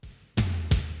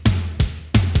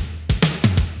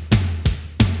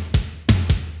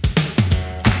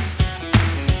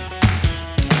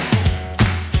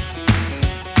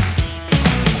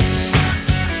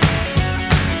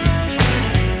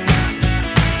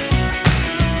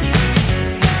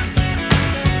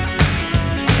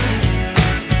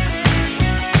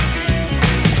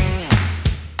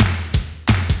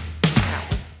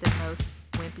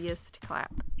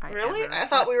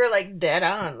thought we were, like, dead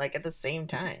on, like, at the same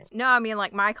time. No, I mean,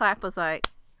 like, my clap was like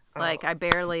I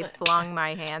barely flung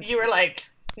my hands. You were like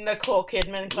Nicole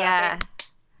Kidman clapping. Yeah.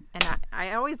 And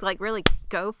I always, like, really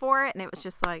go for it, and it was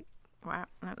just like, wow,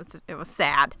 it was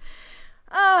sad.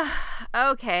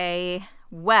 Okay.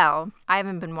 Well, I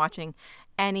haven't been watching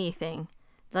anything.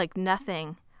 Like,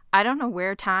 nothing. I don't know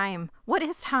what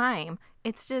is time?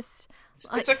 It's just...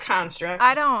 It's a construct.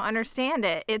 I don't understand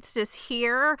it. It's just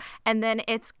here, and then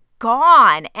it's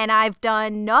gone, and I've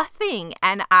done nothing,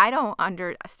 and I don't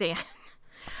understand.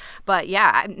 But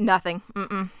yeah, nothing.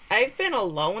 I've been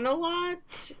alone a lot,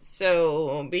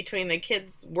 so between the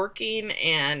kids working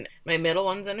and my middle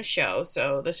one's in a show,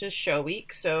 so this is show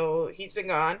week, so he's been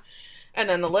gone. And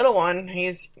then the little one, he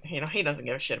doesn't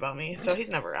give a shit about me, so he's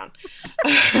never around.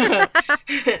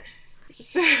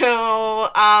 So,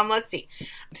 let's see.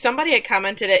 Somebody had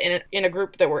commented it in a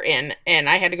group that we're in, and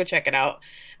I had to go check it out.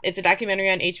 It's a documentary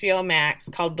on HBO Max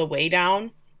called The Way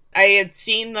Down. I had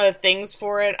seen the things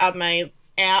for it on my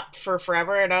app for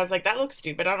forever, and I was like, that looks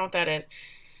stupid. I don't know what that is.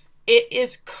 It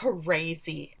is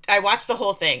crazy. I watched the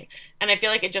whole thing, and I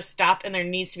feel like it just stopped, and there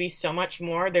needs to be so much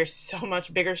more. There's so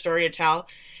much bigger story to tell.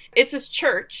 It's this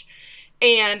church,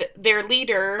 and their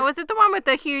leader... Oh, is it the one with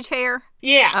the huge hair?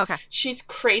 Yeah. Okay. She's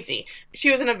crazy.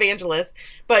 She was an evangelist,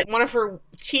 but one of her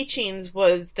teachings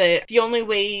was that the only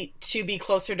way to be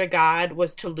closer to God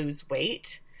was to lose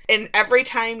weight. And every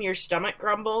time your stomach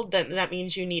grumbled, then that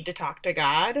means you need to talk to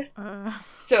God.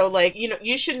 So, like,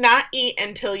 you should not eat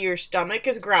until your stomach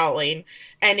is growling.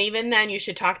 And even then, you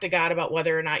should talk to God about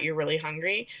whether or not you're really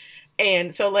hungry.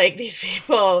 And so, like, these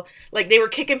people, like, they were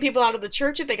kicking people out of the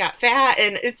church if they got fat.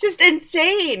 And it's just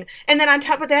insane. And then on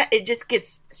top of that, it just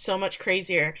gets so much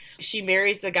crazier. She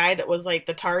marries the guy that was, like,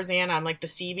 the Tarzan on, like, the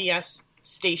CBS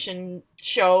station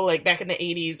show, like, back in the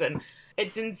 80s. And...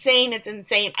 it's insane. It's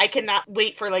insane. I cannot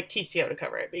wait for, like, TCO to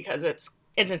cover it because it's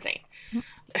insane.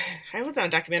 I was on a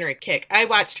documentary kick. I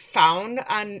watched Found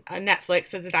on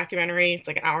Netflix as a documentary. It's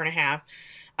like an hour and a half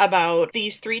about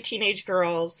these 3 teenage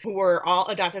girls who were all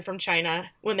adopted from China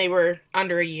when they were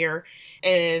under a year.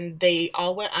 And they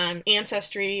all went on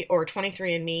Ancestry or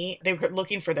 23andMe. They were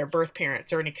looking for their birth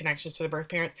parents or any connections to their birth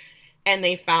parents. And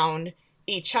they found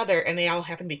each other, and they all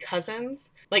happen to be cousins.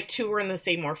 Like, 2 were in the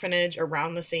same orphanage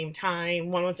around the same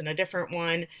time. 1 was in a different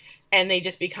one. And they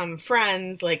just become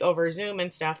friends, like, over Zoom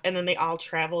and stuff. And then they all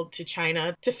traveled to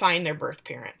China to find their birth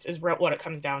parents, is what it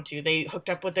comes down to. They hooked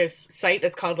up with this site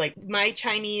that's called, like, My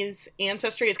Chinese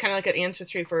Ancestry. It's kind of like an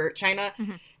ancestry for China.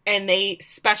 Mm-hmm. And they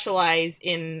specialize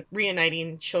in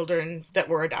reuniting children that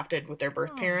were adopted with their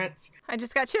birth parents. I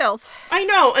just got chills. I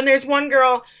know. And there's one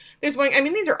girl... these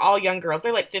are all young girls.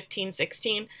 They're like 15,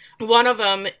 16. One of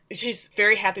them, she's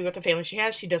very happy with the family she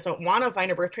has. She doesn't want to find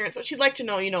her birth parents, but she'd like to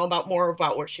know, about more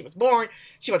about where she was born.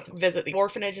 She wants to visit the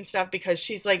orphanage and stuff because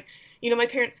she's like, my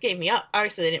parents gave me up.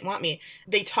 Obviously, they didn't want me.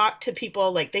 They talk to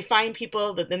people, like, they find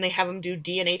people, that then they have them do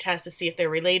DNA tests to see if they're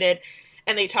related.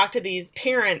 And they talk to these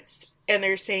parents, and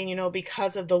they're saying,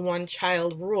 because of the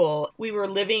one-child rule, we were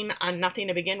living on nothing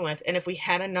to begin with. And if we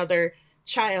had another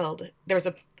child, there was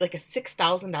a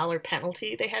 $6,000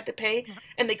 penalty they had to pay,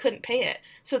 and they couldn't pay it.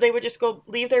 So they would just go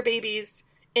leave their babies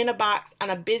in a box on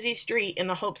a busy street in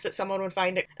the hopes that someone would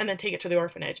find it and then take it to the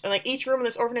orphanage. And, like, each room in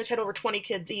this orphanage had over 20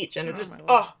 kids each, and it's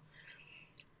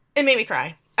it made me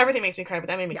cry. Everything makes me cry, but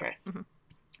that made me cry. Mm-hmm.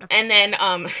 And then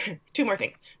 2 more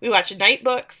things. We watched Night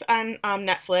Books on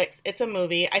Netflix. It's a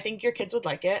movie. I think your kids would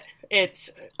like it.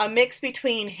 It's a mix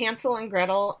between Hansel and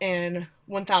Gretel and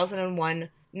 1001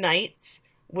 Nights,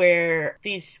 where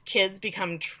these kids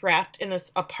become trapped in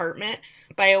this apartment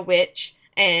by a witch,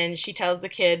 and she tells the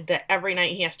kid that every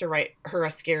night he has to write her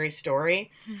a scary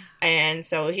story. And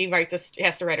so he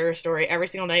has to write her a story every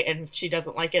single night, and if she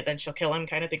doesn't like it, then she'll kill him,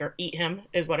 kind of thing, or eat him,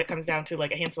 is what it comes down to,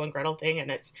 like a Hansel and Gretel thing.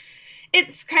 And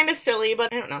it's kind of silly,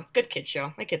 but I don't know. Good kid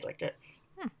show. My kids liked it.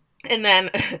 And then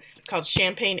it's called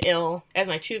Champagne Ill. As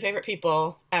my 2 favorite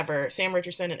people ever, Sam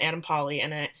Richardson and Adam Pawley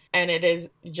in it. And it is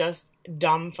just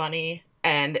dumb funny.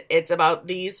 And it's about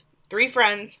these 3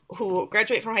 friends who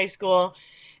graduate from high school.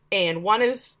 And one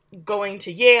is going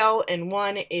to Yale, and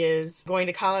one is going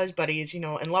to college, but he's, in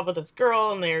love with this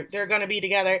girl, and they're going to be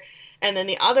together. And then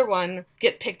the other one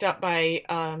gets picked up by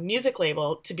a music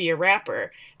label to be a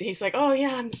rapper. And he's like, oh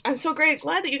yeah, I'm so great,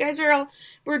 glad that you guys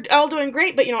we're all doing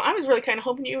great, but I was really kind of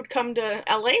hoping you would come to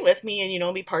LA with me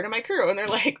and be part of my crew. And they're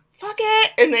like, fuck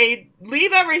it, and they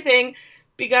leave everything,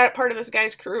 be part of this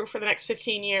guy's crew for the next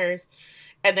 15 years.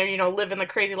 And they're, living the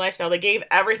crazy lifestyle. They gave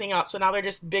everything up, so now they're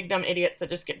just big dumb idiots that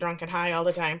just get drunk and high all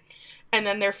the time. And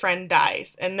then their friend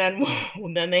dies, and then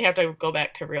they have to go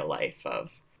back to real life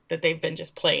of that they've been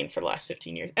just playing for the last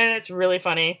 15 years. And it's really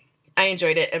funny. I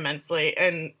enjoyed it immensely.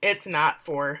 And it's not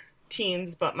for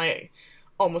teens, but my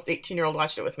almost 18-year-old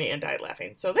watched it with me and died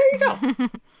laughing. So there you go.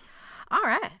 All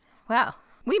right. Well,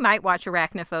 we might watch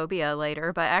Arachnophobia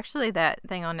later, but actually that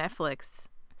thing on Netflix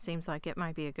seems like it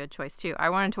might be a good choice too. I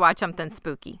wanted to watch something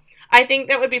spooky. I think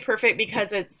that would be perfect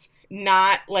because it's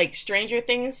not like Stranger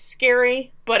Things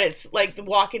scary, but it's like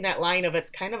walking that line of it's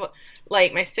kind of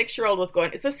like my 6-year-old was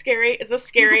going, is this scary? Is this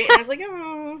scary? And I was like,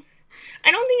 oh,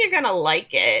 I don't think you're going to like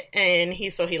it. And he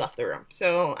left the room.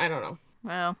 So I don't know.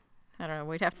 Well, I don't know.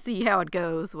 We'd have to see how it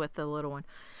goes with the little one.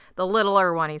 The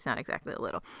littler one, he's not exactly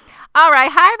little. All right.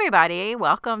 Hi, everybody.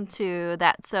 Welcome to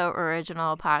That's So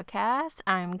Original podcast.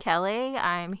 I'm Kelly.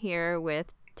 I'm here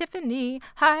with Tiffany.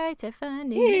 Hi,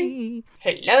 Tiffany.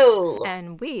 Hello.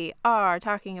 And we are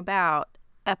talking about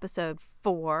episode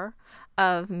 4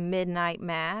 of Midnight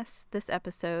Mass. This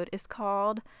episode is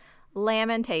called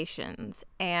Lamentations.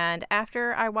 And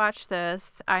after I watched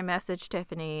this, I messaged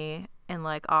Tiffany in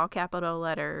like all capital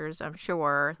letters, I'm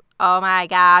sure. Oh my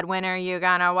God, when are you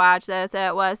gonna watch this?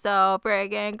 It was so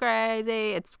friggin'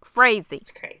 crazy. It's crazy.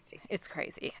 It's crazy. It's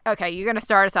crazy. Okay, you're gonna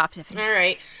start us off, Tiffany. All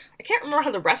right. I can't remember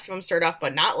how the rest of them start off,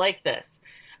 but not like this.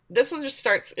 This one just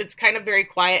starts, it's kind of very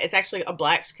quiet. It's actually a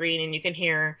black screen, and you can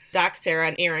hear Doc, Sarah,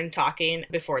 and Aaron talking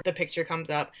before the picture comes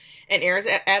up. And Aaron's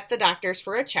at the doctor's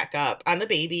for a checkup on the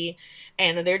baby,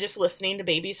 and they're just listening to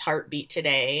baby's heartbeat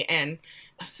today. And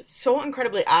it's so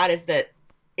incredibly odd is that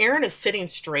Aaron is sitting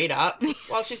straight up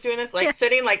while she's doing this, like Yes.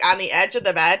 sitting like on the edge of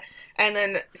the bed. And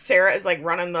then Sarah is like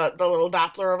running the little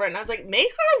Doppler over it. And I was like, make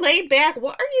her lay back.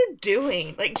 What are you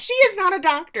doing? Like, she is not a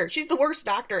doctor. She's the worst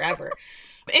doctor ever.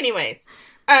 Anyways,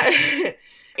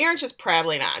 Aaron's just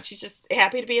prattling on. She's just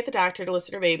happy to be at the doctor to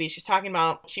listen to her baby. She's talking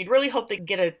about she'd really hoped to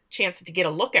get a chance to get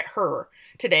a look at her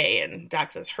today. And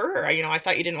Doc says, her? I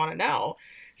thought you didn't want to know.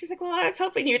 She's like, well, I was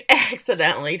hoping you'd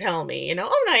accidentally tell me,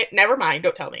 Oh, no, never mind.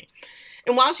 Don't tell me.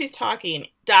 And while she's talking,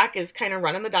 Doc is kind of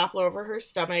running the Doppler over her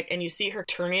stomach, and you see her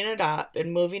turning it up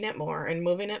and moving it more and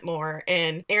moving it more.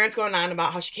 And Erin's going on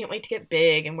about how she can't wait to get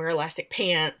big and wear elastic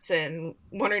pants and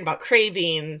wondering about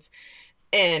cravings.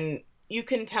 And you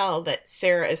can tell that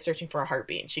Sarah is searching for a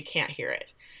heartbeat and she can't hear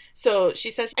it. So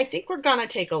she says, I think we're gonna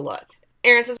take a look.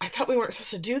 Erin says, I thought we weren't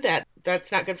supposed to do that.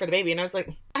 That's not good for the baby. And I was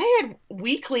like, I had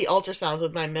weekly ultrasounds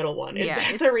with my middle one. Is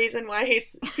that the reason why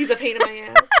he's a pain in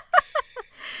my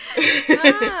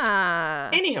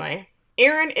ass? Anyway,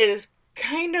 Erin is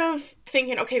kind of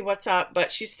thinking, okay, what's up?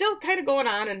 But she's still kind of going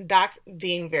on, and Doc's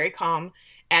being very calm,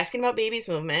 asking about baby's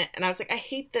movement. And I was like, I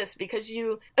hate this because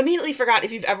you immediately forgot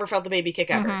if you've ever felt the baby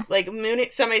kick ever. Mm-hmm.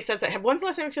 Like, somebody says that, when's the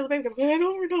last time you feel the baby kick? I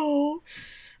don't know.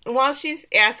 And while she's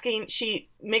asking, she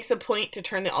makes a point to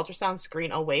turn the ultrasound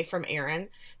screen away from Erin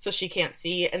so she can't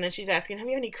see. And then she's asking, have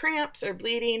you any cramps or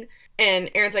bleeding?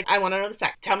 And Erin's like, I want to know the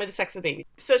sex. Tell me the sex of the baby.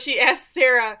 So she asks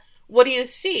Sarah, what do you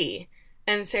see?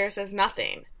 And Sarah says,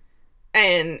 nothing.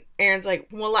 And Erin's like,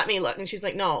 well, let me look. And she's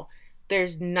like, no,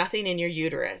 there's nothing in your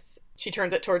uterus. She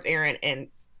turns it towards Erin, and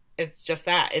it's just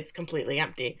that. It's completely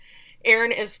empty.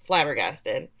 Erin is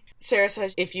flabbergasted. Sarah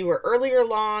says, if you were earlier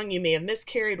along, you may have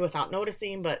miscarried without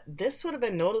noticing, but this would have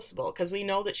been noticeable because we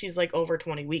know that she's like over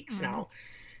 20 weeks now.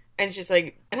 And she's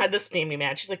like, and this made me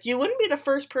mad. She's like, you wouldn't be the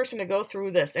first person to go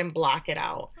through this and block it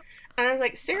out. And I was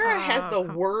like, Sarah has the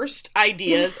worst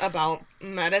ideas about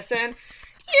medicine.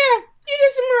 Yeah, you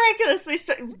just miraculously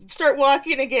start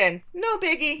walking again. No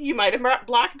biggie. You might have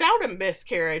blocked out a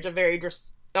miscarriage. A very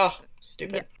just,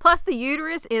 stupid. Yeah. Plus the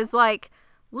uterus is like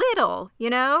little,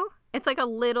 It's like a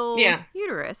little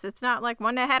uterus. It's not like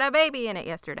one that had a baby in it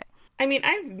yesterday. I mean,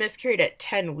 I've miscarried at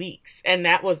 10 weeks, and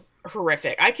that was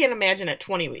horrific. I can't imagine at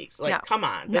 20 weeks. Like, come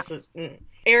on. This is...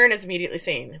 Erin is immediately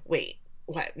saying, wait,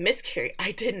 what? Miscarry?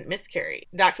 I didn't miscarry.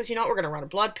 Doc says, we're going to run a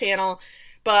blood panel,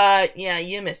 but yeah,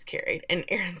 you miscarried. And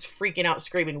Erin's freaking out,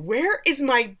 screaming, where is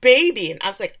my baby? And I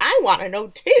was like, I want to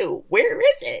know too. Where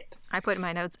is it? I put in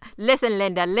my notes, listen,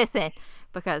 Linda, listen.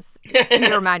 Because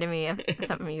you reminded me of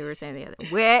something you were saying the other day.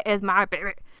 Where is my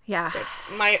baby? Yeah. That's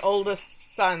my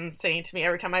oldest son saying to me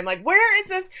every time I'm like, where is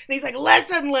this? And he's like,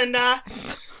 listen, Linda.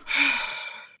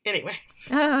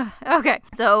 Anyways. Okay.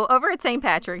 So over at St.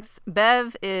 Patrick's,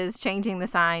 Bev is changing the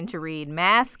sign to read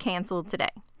Mass canceled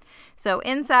today. So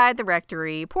inside the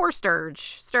rectory, poor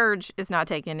Sturge. Sturge is not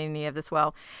taking any of this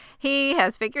well. He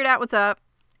has figured out what's up,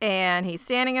 and he's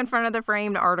standing in front of the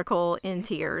framed article in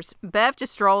tears. Bev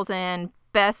just strolls in.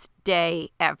 Best day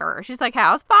ever. She's like,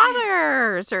 how's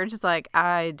father? Sturge is like,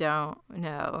 I don't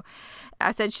know.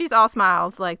 I said, she's all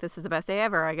smiles, like, this is the best day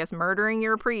ever. I guess murdering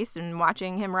your priest and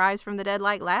watching him rise from the dead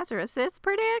like Lazarus is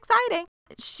pretty exciting.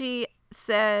 She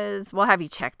says, well, have you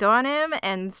checked on him?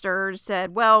 And Sturge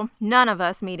said, well, none of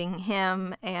us, meeting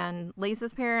him and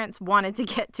Lisa's parents, wanted to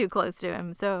get too close to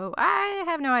him, so I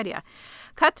have no idea.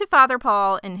 Cut to Father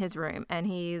Paul in his room, and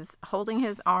he's holding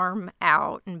his arm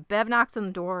out, and Bev knocks on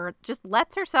the door, just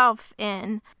lets herself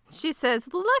in. She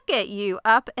says, look at you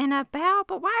up and about,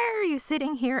 but why are you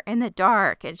sitting here in the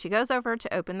dark? And she goes over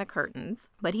to open the curtains,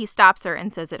 but he stops her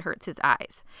and says it hurts his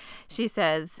eyes. She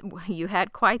says, you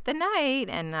had quite the night.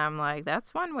 And I'm like,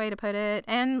 that's one way to put it.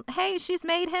 And hey, she's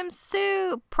made him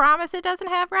soup. Promise it doesn't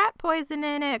have rat poison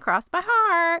in it. Cross my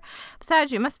heart.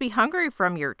 Besides, you must be hungry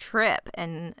from your trip.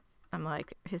 And I'm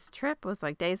like, his trip was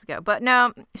like days ago. But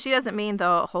no, she doesn't mean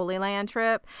the Holy Land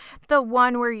trip. The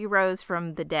one where you rose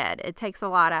from the dead. It takes a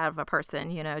lot out of a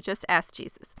person, just ask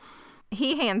Jesus.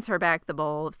 He hands her back the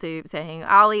bowl of soup saying,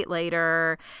 I'll eat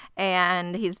later.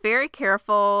 And he's very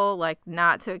careful,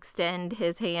 not to extend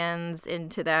his hands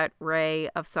into that ray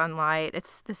of sunlight.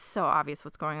 This is so obvious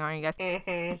what's going on, you guys.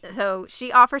 Mm-hmm. So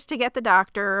she offers to get the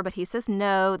doctor, but he says,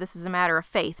 no, this is a matter of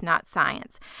faith, not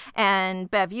science. And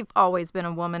Bev, you've always been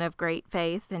a woman of great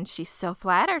faith. And she's so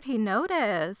flattered he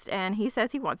noticed. And he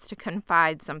says he wants to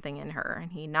confide something in her.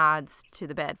 And he nods to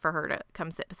the bed for her to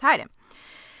come sit beside him.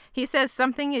 He says,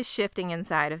 something is shifting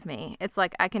inside of me. It's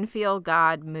like I can feel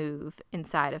God move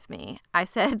inside of me. I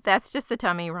said, that's just the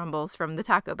tummy rumbles from the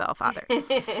Taco Bell, Father.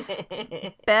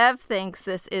 Bev thinks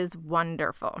this is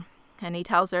wonderful. And he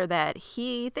tells her that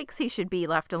he thinks he should be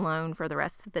left alone for the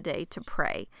rest of the day to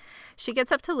pray. She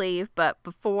gets up to leave, but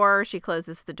before she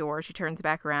closes the door, she turns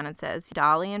back around and says,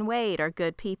 Dolly and Wade are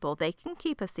good people. They can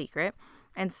keep a secret.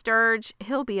 And Sturge,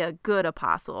 he'll be a good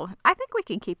apostle. I think we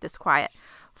can keep this quiet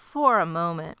for a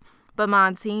moment. But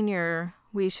Monsignor,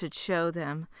 we should show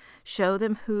them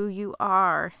who you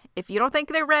are. If you don't think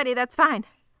they're ready, that's fine.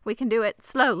 We can do it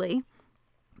slowly.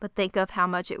 But think of how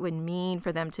much it would mean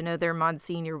for them to know their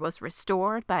Monsignor was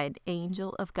restored by an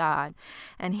angel of God.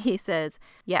 And he says,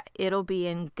 yeah, it'll be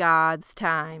in God's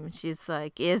time. She's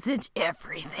like, isn't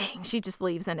everything? She just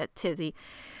leaves in a tizzy.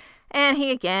 And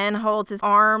he again holds his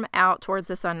arm out towards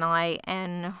the sunlight,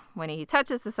 and when he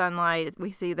touches the sunlight,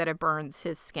 we see that it burns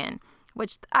his skin,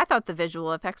 which I thought the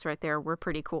visual effects right there were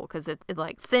pretty cool, because it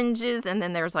singes, and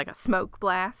then there's a smoke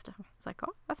blast. It's like,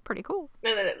 oh, that's pretty cool.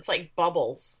 And then it's like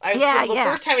bubbles.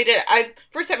 First time he did it,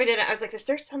 I was like, is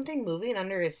there something moving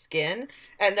under his skin?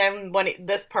 And then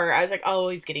this part, I was like, oh,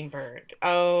 he's getting burned.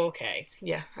 Oh, okay.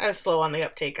 Yeah, I was slow on the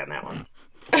uptake on that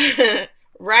one.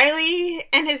 Riley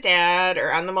and his dad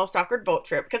are on the most awkward boat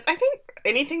trip, because I think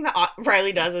anything that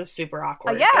Riley does is super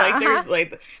awkward. There's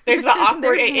the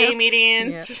awkward AA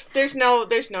meetings. Yeah.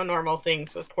 There's no normal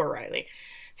things with poor Riley.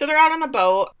 So they're out on the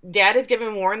boat. Dad is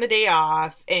giving Warren the day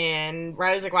off, and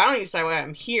Riley's like, well, I don't even decide why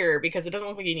I'm here, because it doesn't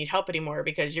look like you need help anymore,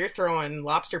 because you're throwing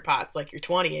lobster pots like you're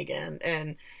 20 again.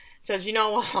 And says,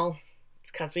 well,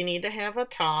 it's because we need to have a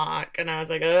talk. And I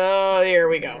was like, oh, here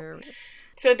we go.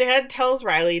 So Dad tells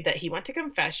Riley that he went to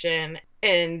confession,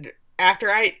 and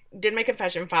after I did my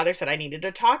confession, Father said I needed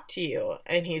to talk to you.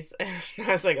 And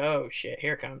I was like, oh shit,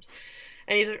 here it comes.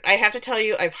 And he's like, I have to tell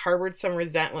you, I've harbored some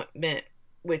resentment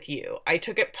with you. I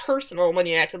took it personal when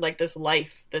you acted like this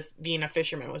being a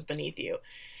fisherman was beneath you.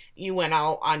 You went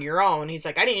out on your own. He's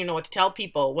like, I didn't even know what to tell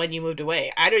people when you moved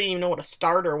away. I didn't even know what a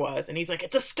starter was. And he's like,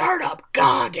 it's a startup.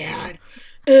 God, Dad.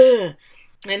 Ugh.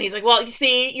 And he's like, well, you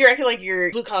see, you're acting like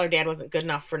your blue-collar dad wasn't good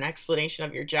enough for an explanation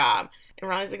of your job. And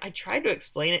Riley's like, I tried to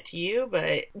explain it to you,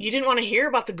 but you didn't want to hear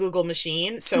about the Google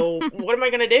machine, so what am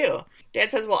I going to do? Dad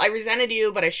says, well, I resented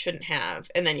you, but I shouldn't have.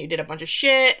 And then you did a bunch of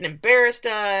shit and embarrassed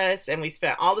us, and we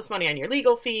spent all this money on your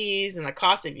legal fees and the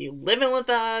cost of you living with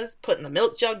us, putting the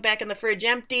milk jug back in the fridge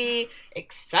empty,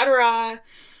 etc.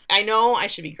 I know I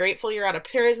should be grateful you're out of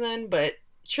prison, but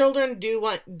children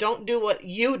don't do what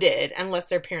you did unless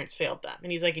their parents failed them.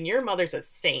 And he's like, and your mother's a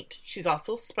saint. She's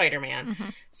also Spider-Man. Mm-hmm.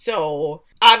 So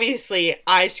obviously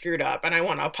I screwed up, and I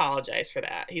want to apologize for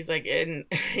that. He's like,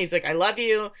 I love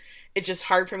you. It's just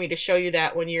hard for me to show you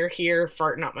that when you're here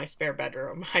farting out my spare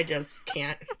bedroom. I just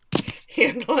can't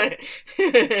handle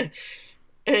it.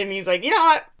 And he's like, you know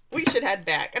what? We should head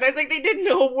back. And I was like, they did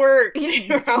no work. They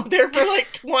were out there for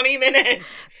 20 minutes.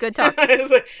 Good talk. I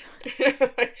was like,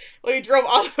 well, he drove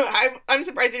all. I'm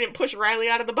surprised he didn't push Riley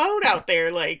out of the boat out there.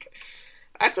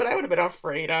 That's what I would have been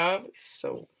afraid of.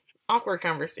 So awkward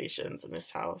conversations in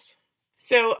this house.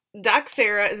 So Doc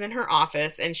Sarah is in her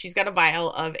office, and she's got a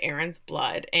vial of Aaron's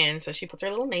blood. And so she puts her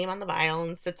little name on the vial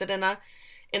and sits it in the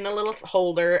little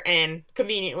holder, and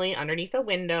conveniently underneath a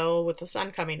window with the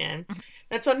sun coming in.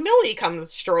 That's when Millie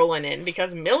comes strolling in,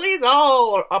 because Millie's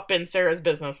all up in Sarah's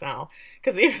business now.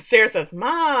 Because Sarah says,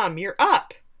 Mom, you're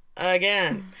up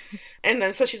again. And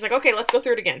then so she's like, okay, let's go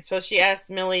through it again. So she asks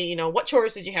Millie, you know, what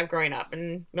chores did you have growing up?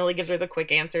 And Millie gives her the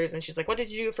quick answers. And she's like, what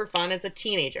did you do for fun as a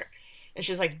teenager? And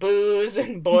she's like, booze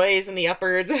and boys and the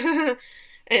upwards.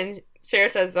 And Sarah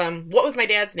says, what was my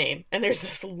dad's name? And there's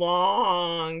this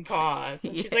long pause.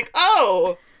 And she's like,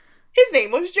 oh, his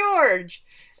name was George.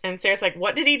 And Sarah's like,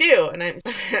 what did he do? And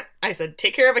I said,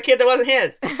 take care of a kid that wasn't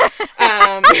his.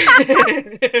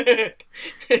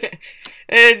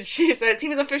 And she says, he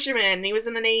was a fisherman, and he was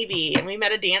in the Navy, and we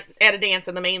met at a dance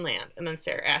in the mainland. And then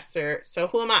Sarah asks her, so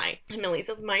who am I? And Millie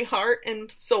says, my heart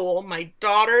and soul, my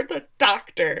daughter, the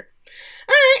doctor.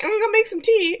 All right, I'm gonna make some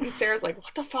tea. And Sarah's like,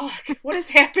 what the fuck? What is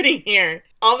happening here?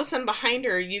 All of a sudden behind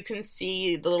her, you can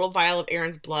see the little vial of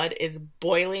Aaron's blood is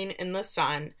boiling in the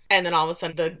sun. And then all of a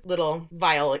sudden, the little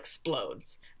vial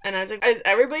explodes. And I was like, is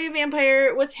everybody a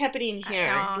vampire? What's happening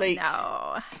here? Oh,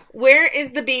 no. Where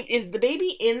is the baby? Is the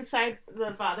baby inside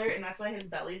the father? And that's why his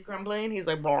belly's grumbling? He's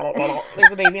like, blah, blah, blah.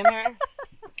 There's a baby in there?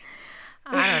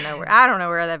 I don't know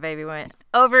where that baby went.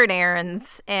 Over at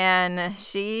Erin's, and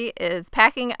she is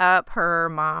packing up her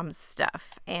mom's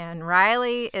stuff. And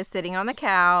Riley is sitting on the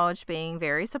couch being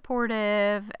very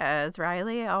supportive, as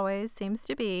Riley always seems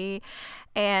to be.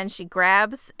 And she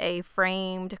grabs a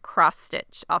framed cross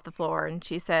stitch off the floor, and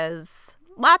she says,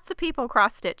 lots of people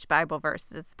cross stitch Bible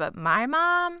verses, but my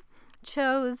mom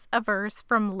chose a verse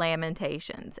from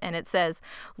Lamentations, and it says,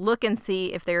 look and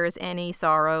see if there is any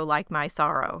sorrow like my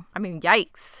sorrow. I mean,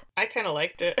 yikes. I kind of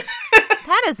liked it.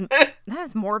 That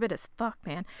is morbid as fuck,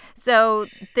 man. So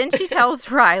then she tells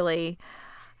Riley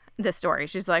this story.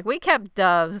 She's like, we kept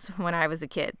doves when I was a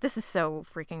kid. This is so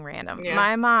freaking random. Yeah.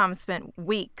 My mom spent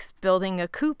weeks building a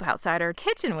coop outside her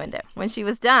kitchen window. When she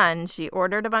was done, she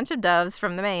ordered a bunch of doves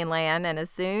from the mainland, and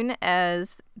as soon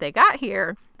as they got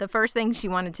here, the first thing she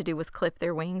wanted to do was clip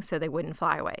their wings so they wouldn't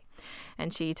fly away.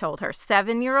 And she told her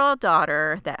 7-year-old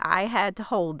daughter that I had to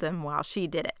hold them while she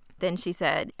did it. Then she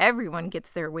said, everyone gets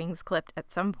their wings clipped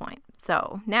at some point.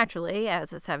 So naturally,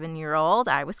 as a 7-year-old,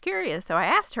 I was curious. So I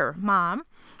asked her, Mom,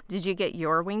 did you get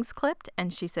your wings clipped?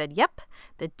 And she said, yep,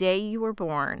 the day you were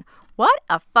born. What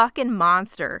a fucking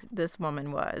monster this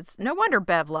woman was. No wonder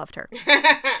Bev loved her.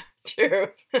 True.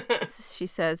 She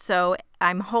says, so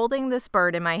I'm holding this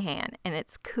bird in my hand, and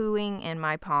it's cooing in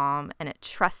my palm, and it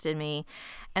trusted me,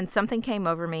 and something came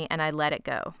over me, and I let it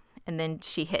go. And then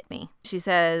she hit me. She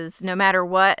says, no matter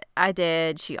what I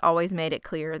did, she always made it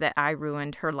clear that I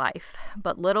ruined her life.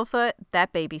 But Littlefoot,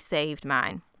 that baby saved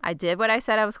mine. I did what I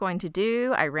said I was going to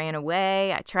do. I ran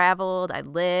away. I traveled. I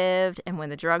lived. And when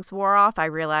the drugs wore off, I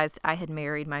realized I had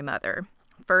married my mother.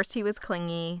 First he was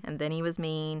clingy, and then he was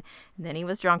mean, and then he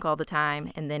was drunk all the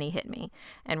time, and then he hit me.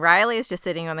 And Riley is just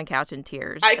sitting on the couch in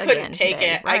tears. I couldn't take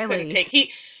it. Riley, I couldn't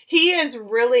take he is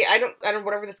really, I don't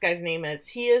whatever this guy's name is.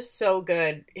 He is so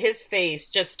good. His face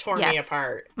just tore me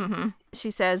apart. Mm-hmm. She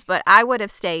says, but I would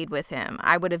have stayed with him.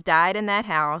 I would have died in that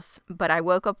house, but I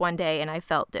woke up one day and I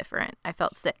felt different. I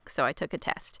felt sick, so I took a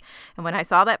test. And when I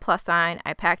saw that plus sign,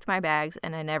 I packed my bags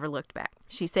and I never looked back.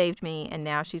 She saved me, and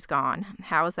now she's gone.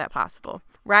 How is that possible?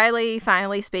 Riley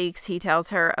finally speaks. He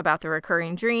tells her about the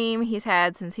recurring dream he's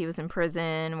had since he was in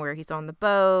prison, where he's on the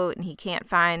boat and he can't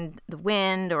find the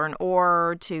wind or an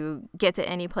oar to get to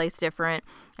any place different.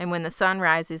 And when the sun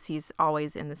rises, he's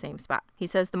always in the same spot. He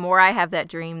says, the more I have that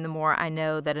dream, the more I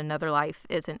know that another life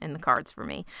isn't in the cards for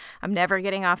me. I'm never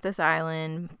getting off this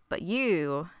island, but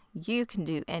you can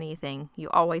do anything. You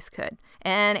always could.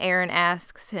 And Erin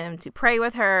asks him to pray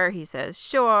with her. He says,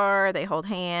 sure. They hold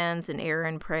hands, and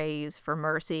Erin prays for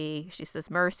mercy. She says,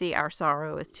 mercy, our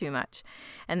sorrow is too much.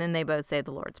 And then they both say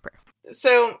the Lord's Prayer.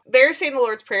 So they're saying the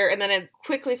Lord's Prayer, and then it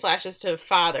quickly flashes to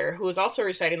Father, who is also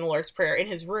reciting the Lord's Prayer in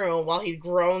his room while he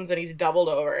groans and he's doubled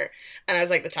over. And I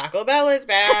was like, the Taco Bell is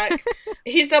back.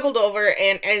 He's doubled over,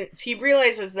 and he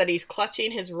realizes that he's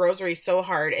clutching his rosary so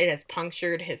hard it has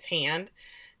punctured his hand.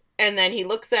 And then he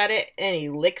looks at it and he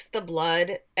licks the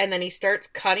blood, and then he starts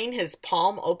cutting his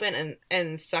palm open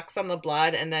and sucks on the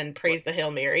blood and then prays the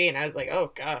Hail Mary. And I was like,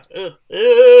 oh God. Ugh,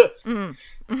 ugh. Mm.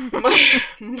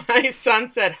 My son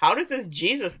said, how does this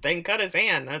Jesus thing cut his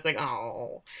hand? And I was like,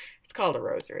 oh, it's called a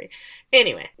rosary.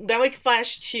 Anyway, then we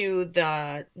flash to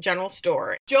the general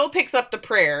store. Joe picks up the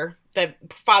prayer that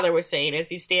Father was saying as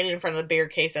he's standing in front of the beer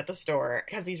case at the store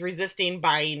because he's resisting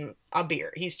buying a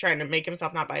beer. He's trying to make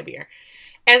himself not buy beer.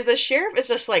 As the sheriff is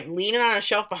just like leaning on a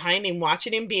shelf behind him,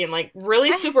 watching him being like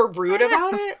really super rude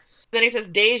about it. Then he says,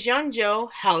 day's young, Joe.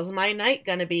 How's my night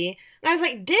gonna be? And I was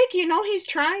like, Dick, you know he's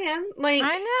trying. Like,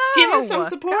 I know. Give him some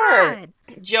support. God.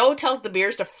 Joe tells the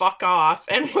beers to fuck off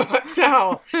and walks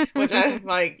out. Which I'm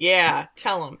like, yeah,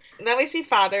 tell him. And then we see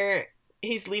Father.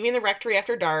 He's leaving the rectory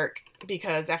after dark.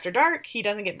 because after dark, he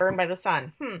doesn't get burned by the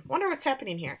sun. Wonder what's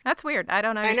happening here. That's weird. I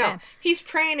don't understand. I know. He's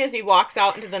praying as he walks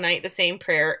out into the night the same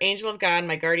prayer. Angel of God,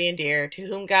 my guardian dear, to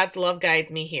whom God's love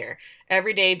guides me here.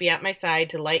 Every day be at my side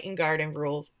to light and guard and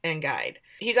rule and guide.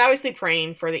 He's obviously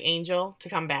praying for the angel to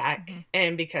come back,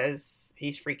 and because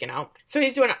he's freaking out. So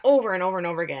he's doing it over and over and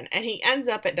over again. And he ends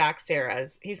up at Doc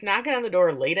Sarah's. He's knocking on the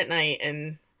door late at night,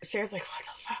 and Sarah's like, what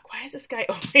the fuck? Why is this guy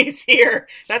always here?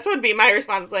 That's what would be my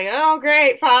response. Like, oh,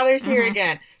 great, Father's here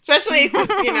again. Especially,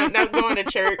 not going to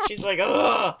church. She's like,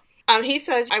 ugh. He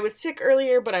says, I was sick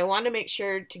earlier, but I wanted to make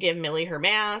sure to give Millie her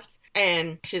mass.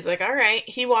 And she's like, all right.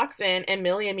 He walks in, and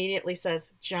Millie immediately says,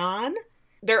 John?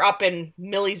 They're up in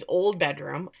Millie's old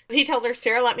bedroom. He tells her,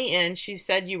 Sarah let me in. She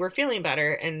said you were feeling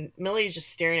better. And Millie's just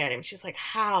staring at him. She's like,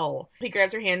 how? He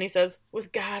grabs her hand and he says,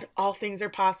 with God, all things are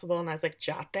possible. And I was like,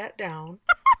 jot that down.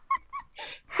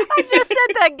 I just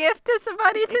sent that gift to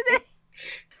somebody today.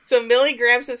 So Millie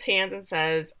grabs his hands and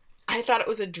says, I thought it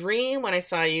was a dream when I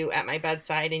saw you at my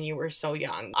bedside and you were so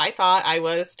young. I thought I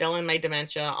was still in my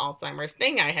dementia, Alzheimer's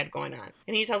thing I had going on.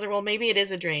 And he tells her, well, maybe it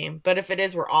is a dream, but if it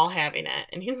is, we're all having it.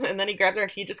 And then he grabs her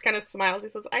and he just kind of smiles. He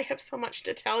says, I have so much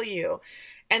to tell you.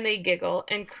 And they giggle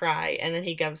and cry. And then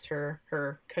he gives her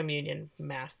her communion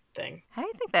mass thing. How do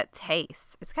you think that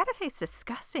tastes? It's got to taste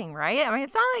disgusting, right? I mean,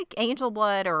 it's not like angel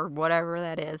blood or whatever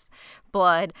that is.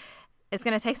 Blood. It's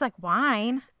going to taste like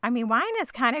wine. I mean, wine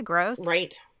is kind of gross.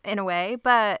 Right. In a way,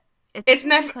 but it's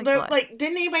never like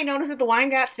didn't anybody notice that the wine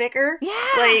got thicker? Yeah.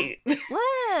 Like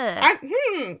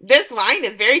this wine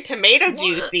is very tomato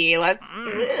juicy. Let's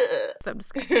so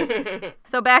disgusting.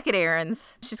 So back at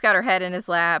Aaron's, she's got her head in his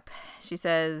lap. She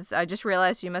says, I just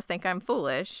realized you must think I'm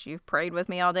foolish. You've prayed with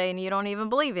me all day and you don't even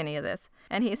believe any of this.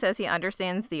 And he says he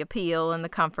understands the appeal and the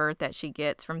comfort that she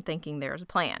gets from thinking there's a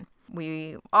plan.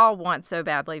 We all want so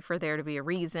badly for there to be a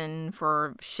reason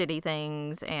for shitty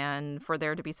things and for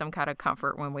there to be some kind of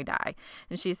comfort when we die.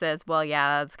 And she says, well,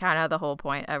 yeah, that's kind of the whole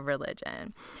point of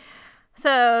religion.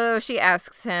 So she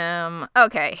asks him,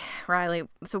 okay, Riley,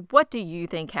 so what do you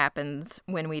think happens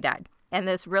when we die? And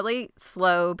this really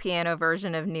slow piano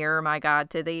version of Nearer My God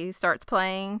to Thee starts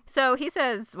playing. So he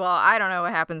says, well, I don't know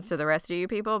what happens to the rest of you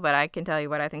people, but I can tell you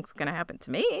what I think's going to happen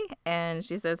to me. And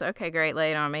she says, okay, great,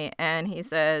 lay it on me. And he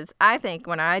says, I think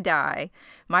when I die,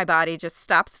 my body just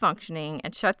stops functioning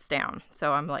and shuts down.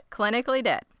 So I'm like clinically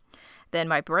dead. Then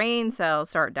my brain cells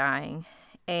start dying.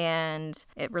 And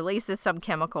it releases some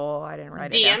chemical. I didn't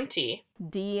write it down.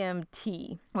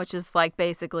 DMT, which is like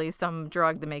basically some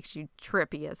drug that makes you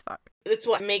trippy as fuck. It's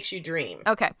what makes you dream.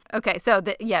 Okay. So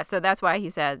so that's why he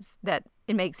says that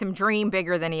it makes him dream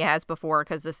bigger than he has before,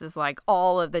 because this is like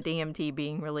all of the DMT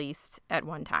being released at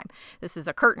one time. This is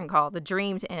a curtain call, the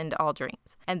dream to end all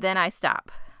dreams. And then I stop.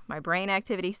 My brain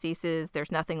activity ceases.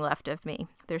 There's nothing left of me.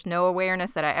 There's no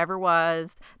awareness that I ever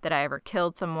was, that I ever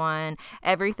killed someone.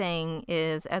 Everything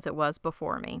is as it was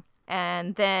before me.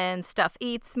 And then stuff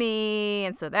eats me,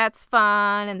 and so that's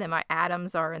fun. And then my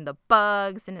atoms are in the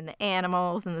bugs and in the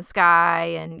animals in the sky.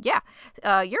 And yeah,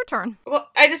 your turn. Well,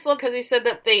 I just love because he said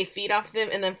that they feed off of him,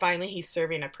 and then finally he's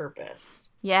serving a purpose.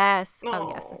 Yes. Aww. Oh,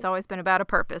 yes. It's always been about a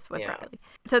purpose with Riley.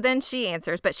 So then she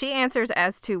answers, but she answers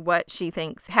as to what she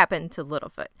thinks happened to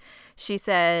Littlefoot. She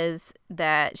says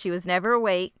that she was never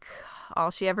awake. All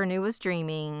she ever knew was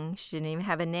dreaming. She didn't even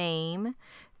have a name.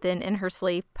 Then in her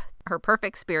sleep, her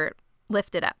perfect spirit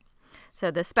lifted up.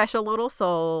 So the special little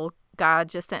soul, God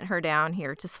just sent her down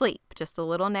here to sleep. Just a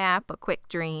little nap, a quick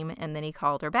dream, and then he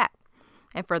called her back.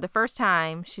 And for the first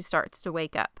time, she starts to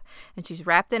wake up. And she's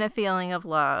wrapped in a feeling of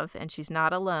love. And she's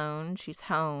not alone. She's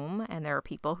home. And there are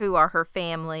people who are her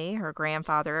family, her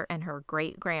grandfather and her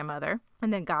great-grandmother.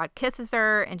 And then God kisses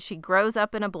her. And she grows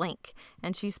up in a blink.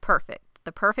 And she's perfect.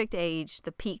 The perfect age,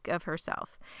 the peak of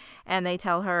herself. And they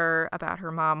tell her about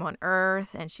her mom on earth.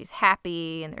 And she's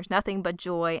happy. And there's nothing but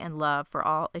joy and love for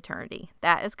all eternity.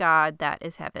 That is God. That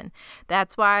is heaven.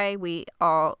 That's why we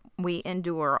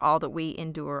endure all that we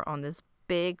endure on this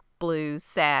big blue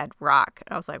sad rock.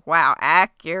 I was like, wow,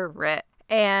 accurate.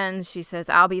 And she says,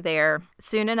 I'll be there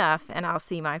soon enough, and I'll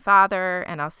see my father,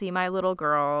 and I'll see my little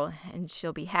girl, and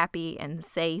she'll be happy and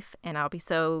safe, and I'll be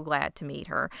so glad to meet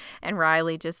her. And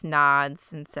Riley just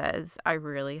nods and says, I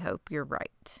really hope you're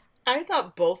right. I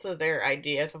thought both of their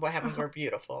ideas of what happens were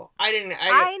beautiful.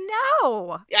 I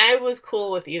know. I was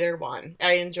cool with either one.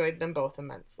 I enjoyed them both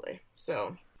immensely.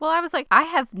 So... Well, I was like, I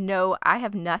have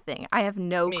nothing. I have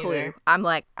no clue. Either. I'm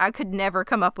like, I could never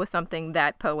come up with something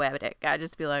that poetic. I'd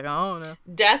just be like, oh, no.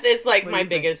 Death is like my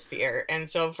biggest fear. And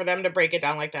so for them to break it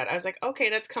down like that, I was like, okay,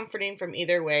 that's comforting from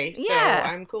either way. So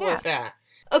I'm cool with that.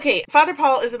 Okay, Father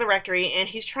Paul is in the rectory, and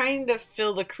he's trying to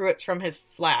fill the cruets from his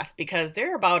flask because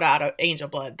they're about out of angel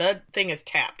blood. The thing is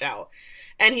tapped out.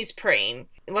 And he's praying.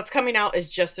 What's coming out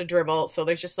is just a dribble, so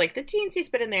there's just like the teensy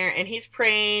spit in there, and he's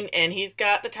praying, and he's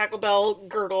got the Taco Bell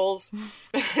girdles.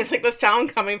 It's like the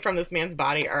sound coming from this man's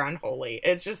body are unholy.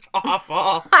 It's just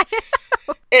awful.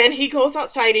 And he goes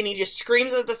outside and he just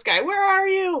screams at the sky, "Where are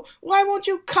you? Why won't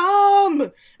you come?"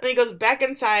 And he goes back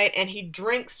inside and he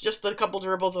drinks just the couple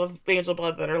dribbles of angel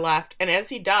blood that are left. And as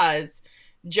he does,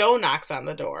 Joe knocks on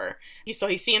the door. He's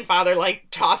seeing Father like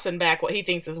tossing back what he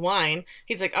thinks is wine.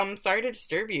 He's like, "I'm sorry to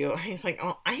disturb you." He's like,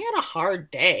 "Oh, I had a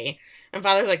hard day." And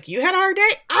Father's like, "You had a hard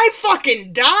day? I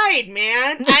fucking died,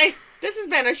 man. This has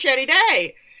been a shitty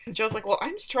day." And Joe's like, "Well,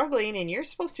 I'm struggling and you're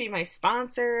supposed to be my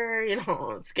sponsor."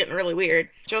 It's getting really weird.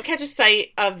 Joe catches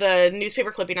sight of the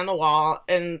newspaper clipping on the wall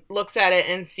and looks at it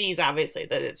and sees, obviously,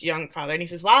 that it's young Father. And he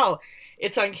says, "Wow,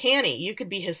 it's uncanny. You could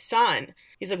be his son."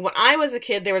 He's like, "When I was a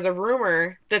kid, there was a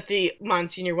rumor that the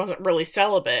Monsignor wasn't really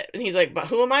celibate." And he's like, "But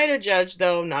who am I to judge,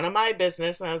 though? None of my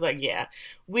business." And I was like, "Yeah,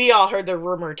 we all heard the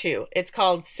rumor, too. It's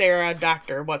called Sarah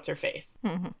Dr. What's-Her-Face."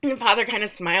 And Father kind of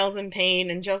smiles in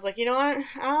pain. And Joe's like, "You know what?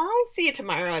 I'll see you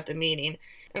tomorrow at the meeting."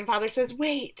 And Father says,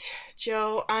 "Wait,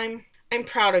 Joe, I'm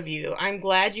proud of you. I'm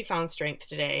glad you found strength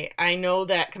today. I know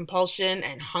that compulsion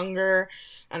and hunger,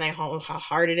 and I know how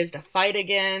hard it is to fight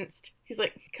against." He's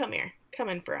like, "Come here. Come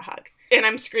in for a hug." And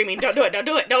I'm screaming, "Don't do it, don't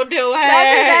do it, don't do it."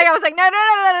 That's exactly. I was like,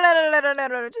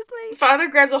 no, just leave. Father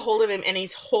grabs a hold of him and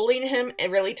he's holding him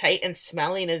really tight and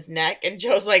smelling his neck. And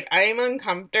Joe's like, "I'm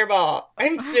uncomfortable.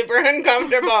 I'm super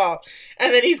uncomfortable."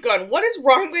 And then he's going, "What is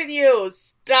wrong with you?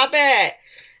 Stop it."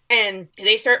 And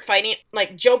they start fighting.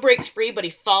 Like, Joe breaks free, but he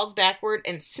falls backward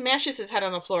and smashes his head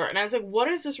on the floor. And I was like, what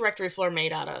is this rectory floor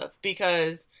made out of?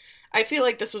 Because I feel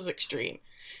like this was extreme.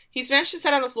 He smashed his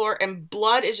head on the floor, and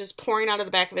blood is just pouring out of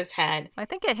the back of his head. I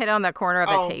think it hit on the corner of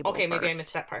a table. Okay, maybe first, I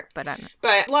missed that part. But I don't know.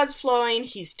 But blood's flowing.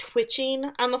 He's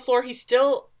twitching on the floor. He's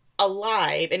still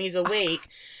alive, and he's awake.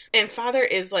 And Father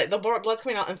is like, the blood's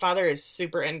coming out, and Father is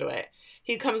super into it.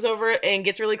 He comes over and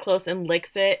gets really close and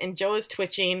licks it, and Joe is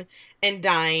twitching and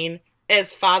dying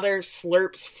as Father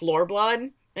slurps floor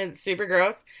blood. And it's super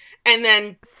gross. And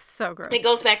then so gross. It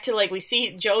goes back to, like, we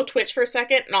see Joe twitch for a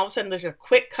second, and all of a sudden there's a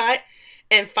quick cut.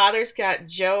 And Father's got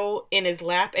Joe in his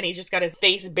lap, and he's just got his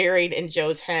face buried in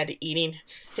Joe's head, eating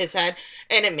his head.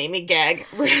 And it made me gag.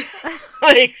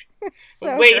 Like,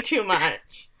 so way gross. Too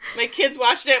much. My kids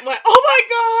watched it and went,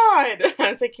 "Oh my God!" I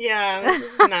was like, yeah, this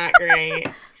is not great.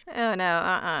 Oh, no,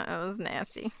 it was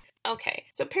nasty. Okay,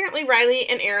 so apparently Riley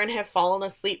and Aaron have fallen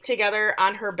asleep together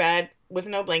on her bed with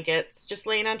no blankets, just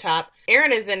laying on top.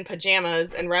 Aaron is in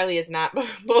pajamas and Riley is not.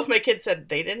 Both my kids said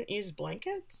they didn't use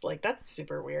blankets. Like, that's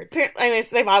super weird. Apparently, I mean,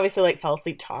 they've obviously, like, fell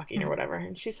asleep talking or whatever.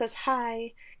 And she says,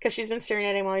 "Hi," because she's been staring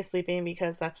at him while he's sleeping,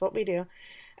 because that's what we do.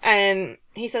 And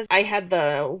he says, "I had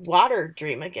the water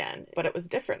dream again, but it was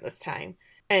different this time."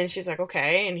 And she's like,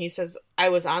 "Okay." And he says, "I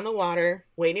was on the water,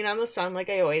 waiting on the sun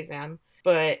like I always am,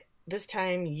 but this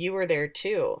time you were there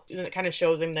too." And it kind of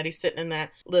shows him that he's sitting in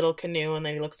that little canoe, and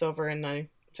then he looks over and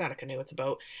it's not a canoe, it's a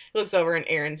boat. He looks over and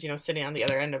Aaron's, sitting on the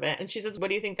other end of it. And she says, "What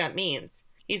do you think that means?"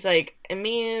 He's like, "It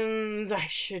means I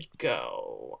should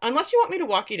go. Unless you want me to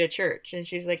walk you to church." And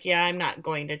she's like, "Yeah, I'm not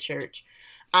going to church.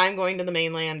 I'm going to the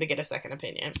mainland to get a second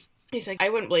opinion." He's like, "I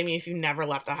wouldn't blame you if you never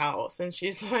left the house." And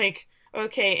she's like,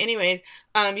 "Okay, anyways,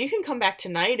 you can come back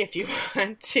tonight if you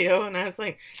want to." And I was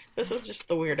like, this was just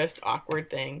the weirdest, awkward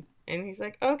thing. And he's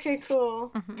like, "Okay,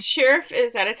 cool." Mm-hmm. Sheriff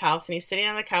is at his house, and he's sitting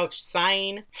on the couch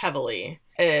sighing heavily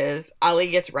as Ollie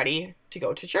gets ready to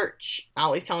go to church.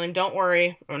 Ollie's telling him, "Don't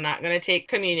worry, we're not going to take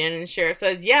communion." And Sheriff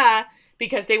says, "Yeah,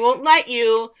 because they won't let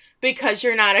you because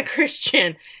you're not a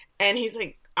Christian." And he's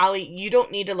like, "Ollie, you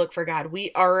don't need to look for God.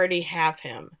 We already have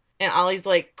him." And Ollie's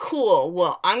like, "Cool,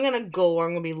 well, I'm going to go or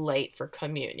I'm going to be late for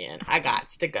communion. I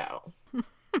gots to go."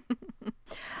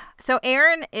 So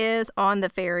Aaron is on the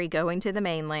ferry going to the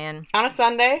mainland. On a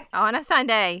Sunday? On a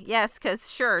Sunday, yes,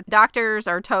 because sure, doctors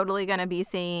are totally going to be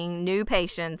seeing new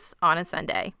patients on a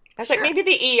Sunday. I was like, maybe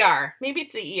the ER. Maybe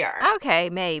it's the ER. Okay,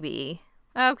 maybe.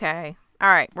 Okay. All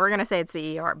right, we're going to say it's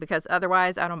the ER because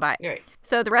otherwise I don't buy it. Right.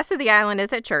 So the rest of the island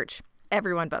is at church.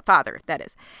 Everyone but Father, that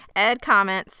is. Ed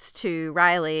comments to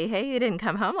Riley, "Hey, you didn't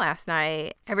come home last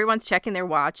night." Everyone's checking their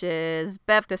watches.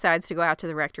 Bev decides to go out to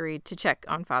the rectory to check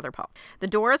on Father Paul. The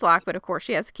door is locked, but of course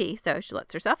she has a key, so she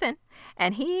lets herself in.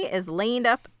 And he is leaned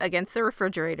up against the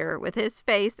refrigerator with his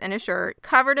face and his shirt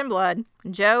covered in blood.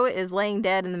 Joe is laying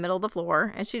dead in the middle of the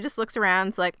floor, and she just looks around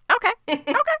and is like, okay,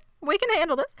 we can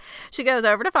handle this. She goes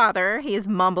over to Father. He is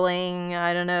mumbling,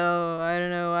 I don't know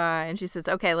why. And she says,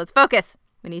 "Okay, let's focus.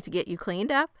 We need to get you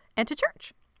cleaned up and to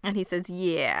church." And he says,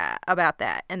 yeah, about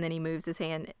that. And then he moves his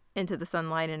hand into the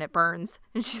sunlight and it burns.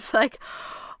 And she's like,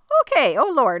 okay,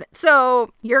 oh Lord.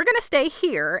 So you're going to stay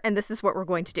here and this is what we're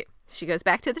going to do. She goes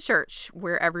back to the church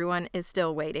where everyone is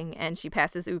still waiting, and she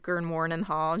passes Uker and Warren in the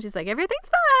hall, and she's like, everything's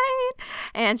fine.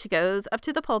 And she goes up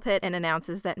to the pulpit and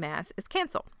announces that Mass is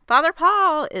canceled. Father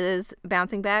Paul is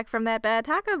bouncing back from that bad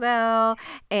Taco Bell,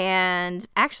 and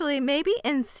actually maybe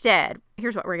instead,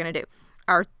 here's what we're going to do.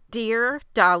 Our dear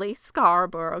Dolly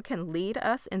Scarborough can lead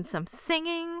us in some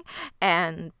singing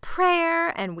and prayer,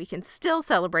 and we can still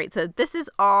celebrate. So this is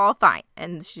all fine.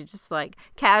 And she just like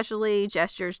casually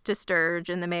gestures to Sturge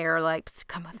and the mayor like,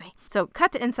 come with me. So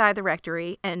cut to inside the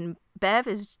rectory, and Bev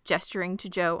is gesturing to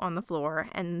Joe on the floor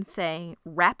and saying,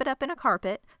 wrap it up in a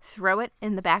carpet, throw it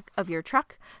in the back of your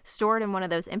truck, store it in one of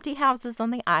those empty houses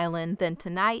on the island, then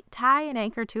tonight tie an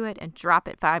anchor to it and drop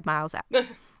it 5 miles out.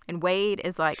 And Wade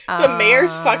is like, the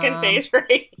mayor's fucking face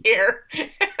right here.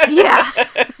 Yeah.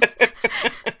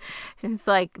 She's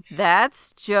like,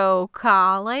 that's Joe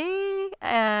Colley?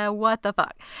 What the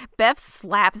fuck? Bev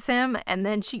slaps him, and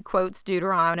then she quotes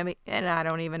Deuteronomy, and I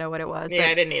don't even know what it was. Yeah,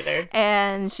 I didn't either.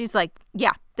 And she's like,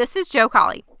 yeah, this is Joe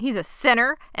Colley. He's a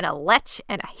sinner and a lech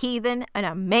and a heathen and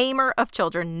a maimer of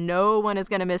children. No one is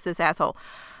going to miss this asshole.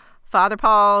 Father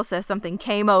Paul says something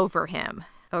came over him.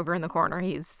 Over in the corner,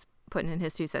 he's putting in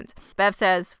his 2 cents. Bev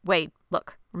says, wait,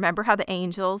 look, remember how the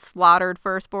angels slaughtered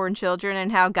firstborn children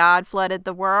and how God flooded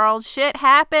the world? Shit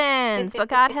happens, but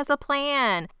God has a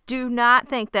plan. Do not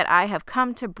think that I have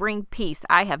come to bring peace.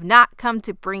 I have not come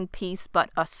to bring peace, but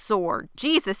a sword.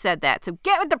 Jesus said that, so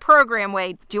get with the program,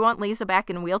 Wade. Do you want Lisa back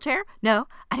in a wheelchair? No,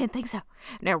 I didn't think so.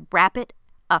 Now wrap it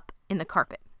up in the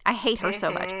carpet. I hate her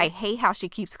so much. I hate how she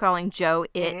keeps calling Joe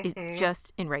it. It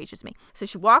just enrages me. So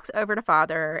she walks over to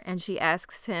Father and she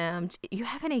asks him, do you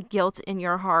have any guilt in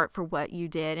your heart for what you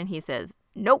did? And he says,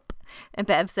 nope. And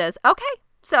Bev says, okay,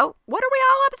 so what are we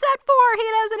all upset for?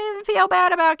 He doesn't even feel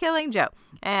bad about killing Joe.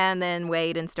 And then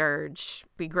Wade and Sturge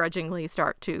begrudgingly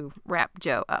start to wrap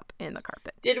Joe up in the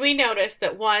carpet. Did we notice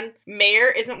that one, Mayor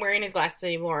isn't wearing his glasses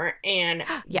anymore, and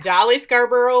Dolly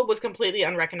Scarborough was completely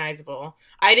unrecognizable.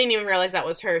 I didn't even realize that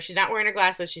was her. She's not wearing her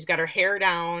glasses. She's got her hair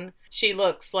down. She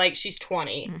looks like she's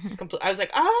 20. I was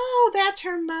like, oh, that's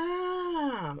her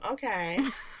mom. Okay.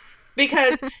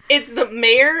 Because it's the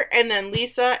mayor and then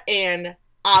Lisa and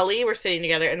Ollie were sitting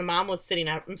together, and the mom was sitting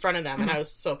up in front of them, and I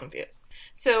was so confused.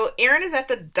 So Erin is at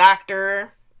the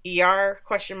doctor, ER, ?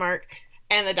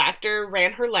 And the doctor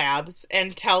ran her labs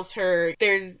and tells her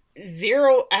there's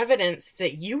zero evidence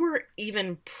that you were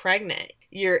even pregnant.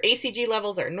 Your ACG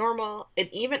levels are normal, and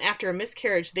even after a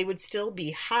miscarriage, they would still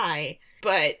be high,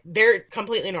 but they're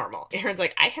completely normal. Erin's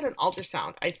like, I had an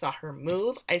ultrasound. I saw her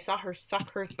move. I saw her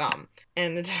suck her thumb.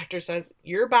 And the doctor says,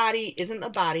 your body isn't the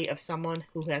body of someone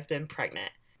who has been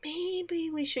pregnant.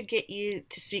 Maybe we should get you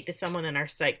to speak to someone in our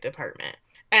psych department.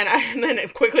 And then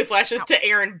it quickly flashes to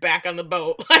Erin back on the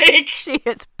boat. Like, she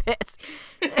is pissed.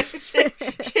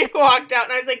 she walked out,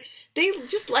 and I was like, they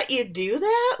just let you do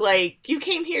that? Like, you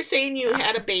came here saying you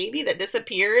had a baby that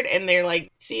disappeared, and they're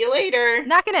like, see you later.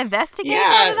 Not going to investigate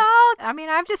that at all? I mean,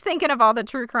 I'm just thinking of all the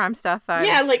true crime stuff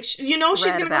I've like, she's going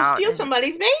to go steal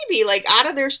somebody's baby, like, out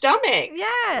of their stomach.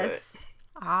 Yes.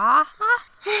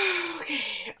 Okay.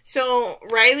 So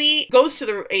Riley goes to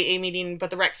the AA meeting, but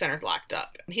the rec center's locked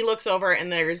up. He looks over,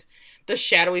 and there's the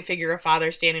shadowy figure of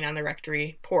Father standing on the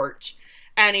rectory porch.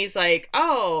 And he's like,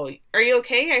 oh, are you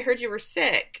okay? I heard you were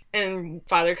sick. And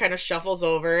Father kind of shuffles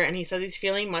over, and he says he's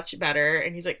feeling much better.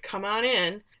 And he's like, come on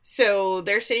in. So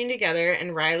they're sitting together,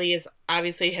 and Riley is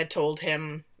obviously had told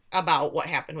him about what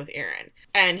happened with Erin.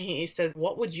 And he says,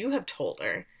 what would you have told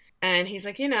her? And he's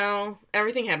like,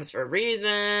 everything happens for a reason.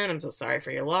 I'm so sorry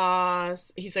for your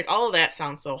loss. He's like, all of that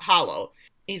sounds so hollow.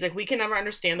 He's like, we can never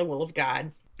understand the will of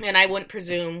God. And I wouldn't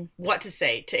presume what to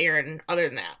say to Erin other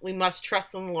than that. We must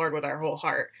trust in the Lord with our whole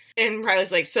heart. And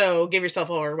Riley's like, so give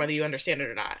yourself over whether you understand it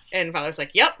or not. And Father's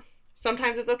like, yep.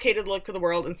 Sometimes it's okay to look at the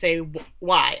world and say,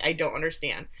 why? I don't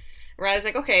understand. Riley's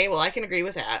like, okay, well, I can agree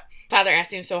with that. Father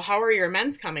asked him, so how are your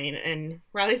amends coming? And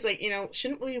Riley's like,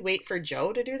 shouldn't we wait for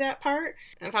Joe to do that part?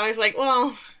 And Father's like,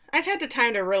 well, I've had the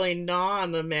time to really gnaw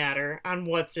on the matter on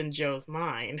what's in Joe's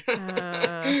mind.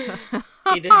 I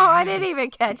didn't even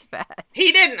catch that.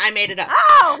 He didn't. I made it up.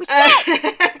 Oh,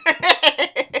 shit!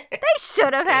 They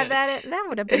should have had that. That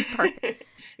would have been perfect.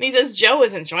 And he says, Joe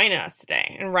isn't joining us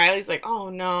today. And Riley's like, oh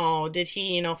no, did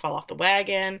he, fall off the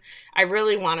wagon? I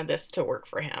really wanted this to work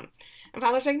for him. And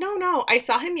Father's like, no, I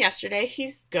saw him yesterday.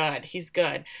 He's good.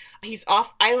 He's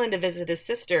off island to visit his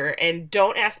sister, and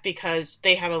don't ask because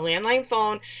they have a landline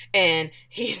phone, and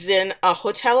he's in a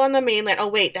hotel on the mainland. Oh,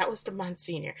 wait, that was the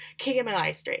Monsignor. Can't get my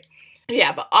lies straight.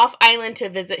 Yeah, but off island to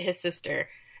visit his sister.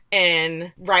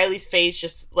 And Riley's face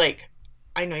just like,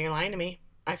 I know you're lying to me.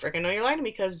 I freaking know you're lying to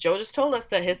me because Joe just told us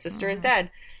that his sister is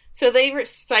dead. So they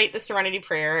recite the Serenity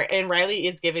Prayer, and Riley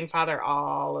is giving Father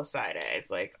all the side eyes,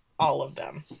 like all of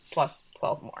them, plus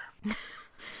 12 more.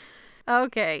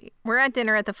 Okay, we're at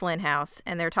dinner at the Flynn house,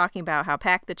 and they're talking about how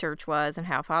packed the church was and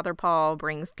how Father Paul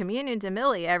brings communion to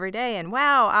Millie every day. And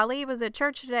wow, Ali was at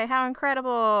church today. How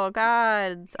incredible.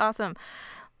 God's awesome.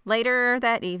 Later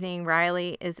that evening,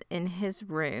 Riley is in his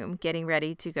room getting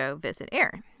ready to go visit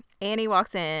Aaron. Annie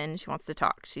walks in. She wants to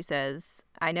talk. She says,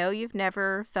 I know you've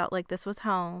never felt like this was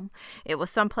home. It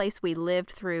was someplace we lived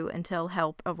through until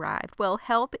help arrived. Well,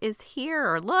 help is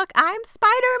here. Look, I'm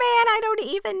Spider-Man. I don't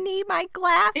even need my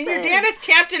glasses. And your dad is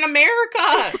Captain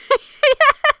America.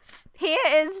 Yes. He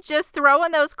is just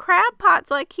throwing those crab pots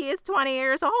like he is 20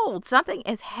 years old. Something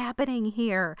is happening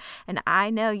here. And I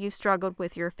know you struggled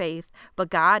with your faith, but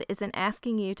God isn't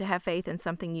asking you to have faith in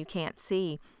something you can't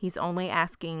see. He's only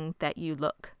asking that you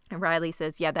look. And Riley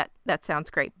says, yeah, that sounds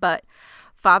great. But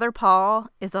Father Paul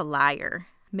is a liar.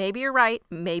 Maybe you're right.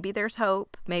 Maybe there's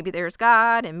hope. Maybe there's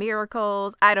God and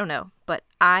miracles. I don't know. But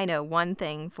I know one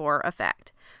thing for a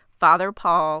fact. Father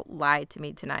Paul lied to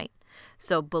me tonight.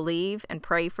 So believe and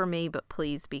pray for me, but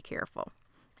please be careful.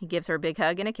 He gives her a big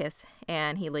hug and a kiss,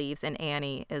 and he leaves. And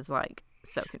Annie is like,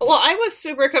 so confused. Well, I was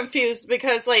super confused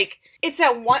because, like, it's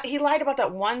that one, he lied about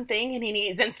that one thing, and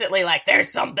he's instantly like,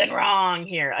 there's something wrong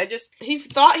here. He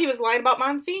thought he was lying about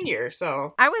Monsignor,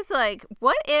 so. I was like,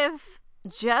 what if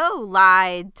Joe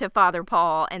lied to Father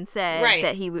Paul and said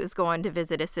that he was going to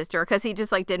visit his sister because he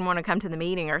just, like, didn't want to come to the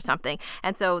meeting or something.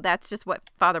 And so that's just what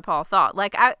Father Paul thought.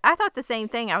 Like, I thought the same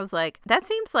thing. I was like, that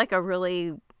seems like a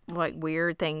really, like,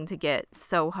 weird thing to get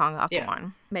so hung up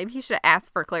on. Maybe he should have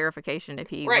asked for clarification if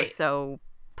he was so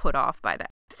put off by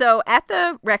that. So at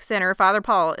the rec center, Father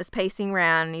Paul is pacing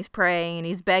around and he's praying and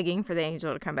he's begging for the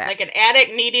angel to come back. Like an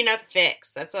addict needing a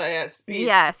fix. That's what it is.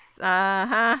 Yes.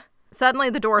 Suddenly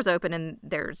the doors open and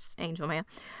there's Angel Man.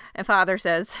 And Father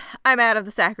says, I'm out of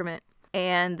the sacrament.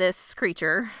 And this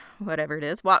creature, whatever it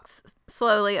is, walks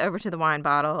slowly over to the wine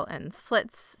bottle and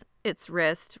slits its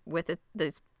wrist with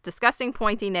these disgusting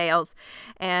pointy nails,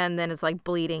 and then is like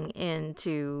bleeding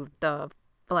into the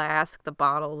flask, the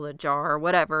bottle, the jar,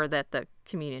 whatever that the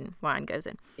communion wine goes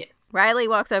in. Yes. Riley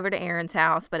walks over to Aaron's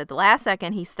house, but at the last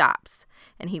second he stops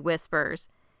and he whispers,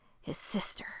 his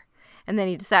sister. And then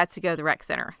he decides to go to the rec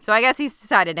center. So I guess he's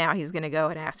decided now he's going to go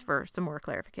and ask for some more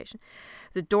clarification.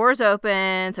 The door's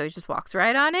open, so he just walks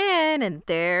right on in, and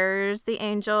there's the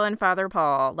angel and Father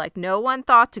Paul. Like, no one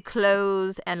thought to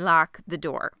close and lock the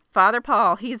door. Father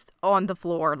Paul, he's on the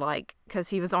floor, like, because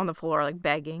he was on the floor, like,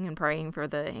 begging and praying for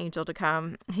the angel to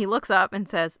come. He looks up and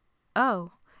says,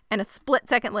 oh. And a split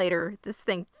second later, this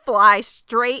thing flies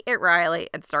straight at Riley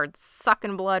and starts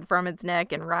sucking blood from its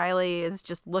neck. And Riley is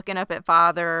just looking up at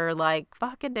Father like,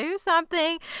 fucking do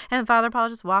something. And Father Paul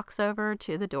just walks over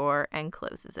to the door and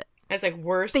closes it. It's like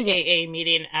worst AA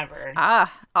meeting ever.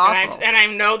 Ah, awful. And I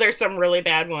know there's some really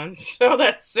bad ones, so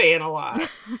that's saying a lot.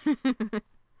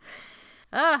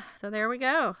 So there we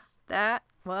go. That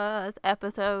was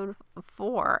episode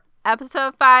 4.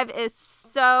 Episode 5 is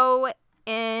so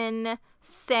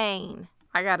insane.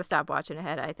 I gotta stop watching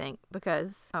ahead, I think,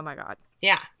 because, oh my god.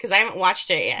 Yeah, because I haven't watched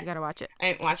it yet. You gotta watch it. I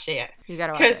haven't watched it yet. You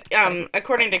gotta watch it. Because,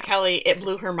 according to Kelly, it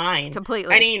blew her mind.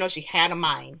 Completely. I didn't even know she had a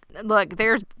mind. Look,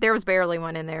 there was barely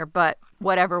one in there, but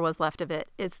whatever was left of it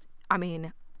is, I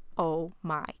mean, oh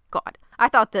my god. I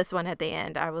thought this one at the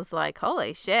end, I was like,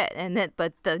 holy shit.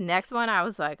 But the next one, I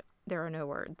was like, there are no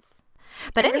words.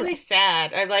 But I'm anyway. really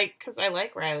sad. Because I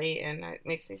like Riley, and it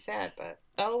makes me sad, but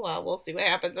oh well, we'll see what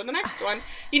happens in the next one.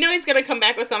 You know he's gonna come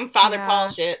back with some Father Paul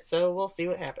shit, so we'll see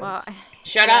what happens. Well,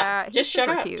 shut up. Just shut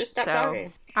up. Cute, just stop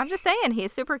talking. I'm just saying,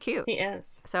 he's super cute. He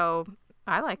is. So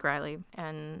I like Riley,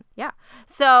 and yeah.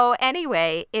 So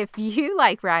anyway, if you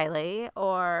like Riley,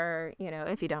 or, you know,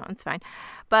 if you don't, it's fine.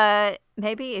 But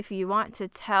maybe if you want to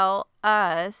tell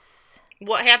us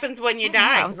what happens when you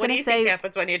die? What do you think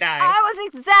happens when you die? That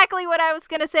was exactly what I was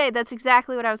going to say. That's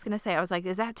exactly what I was going to say. I was like,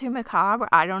 is that too macabre?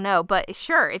 I don't know. But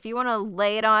sure, if you want to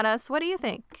lay it on us, what do you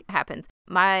think happens?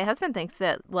 my husband thinks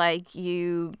that, like,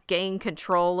 you gain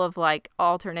control of, like,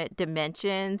 alternate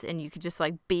dimensions and you could just,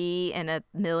 like, be in a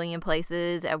million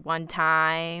places at one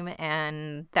time,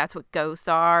 and that's what ghosts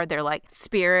are. They're, like,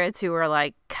 spirits who are,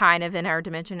 like, kind of in our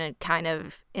dimension and kind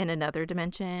of in another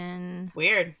dimension.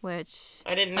 Weird. Which...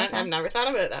 I've never thought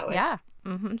of it that way. Yeah.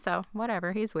 So,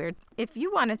 whatever. He's weird. If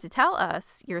you wanted to tell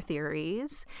us your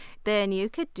theories, then you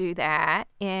could do that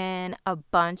in a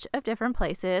bunch of different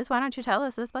places. Why don't you tell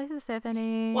us those places,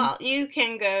 Tiffany? Well, you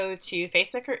can go to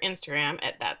Facebook or Instagram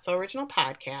at That's So Original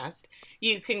Podcast.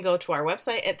 You can go to our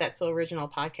website at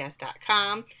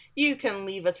that'soriginalpodcast.com. You can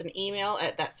leave us an email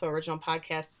at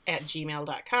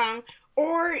that'soriginalpodcasts@gmail.com.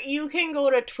 Or you can go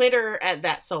to Twitter at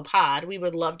thatsopod. We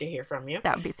would love to hear from you.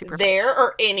 That would be super there fun.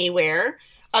 Or anywhere.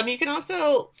 You can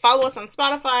also follow us on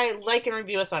Spotify, like and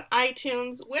review us on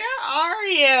iTunes. Where are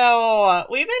you?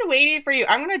 We've been waiting for you.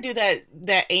 I'm going to do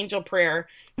that angel prayer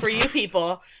for you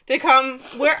people to come.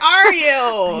 Where are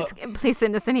you? Please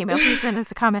send us an email. Please send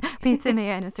us a comment. Please send me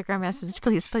an Instagram message.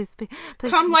 Please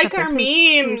come like our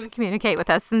memes. Please communicate with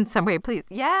us in some way, please.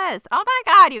 Yes. Oh my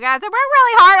God, you guys, I work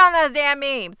really hard on those damn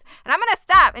memes. And I'm going to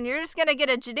stop, and you're just going to get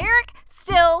a generic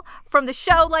still from the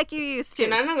show like you used to.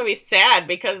 And I'm not going to be sad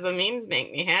because the memes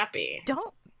make me happy.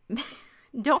 Don't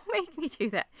make me do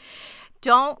that.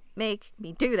 Don't make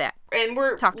me do that. And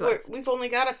Talk to us. We've only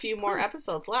got a few more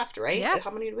episodes left, right? Yes.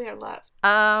 How many do we have left?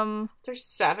 There's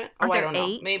 7. I don't know.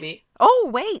 8? Maybe.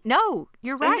 Oh, wait. No,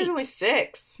 you're right. I think there's only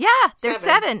 6. Yeah, there's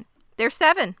 7. There's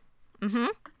 7. Mm-hmm.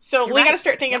 So we got to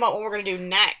start thinking about what we're going to do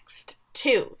next,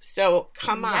 too. So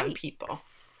come on, people.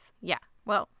 Yeah.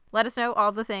 Well, let us know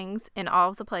all the things in all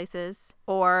of the places,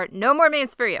 or no more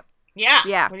memes for you. Yeah.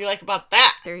 Yeah. What do you like about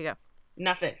that? There you go.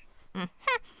 Nothing.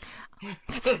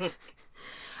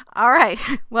 All right.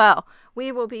 Well,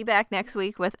 we will be back next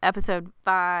week with episode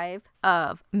 5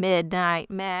 of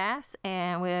Midnight Mass,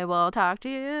 and we will talk to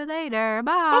you later.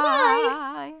 Bye.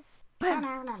 Bye-bye.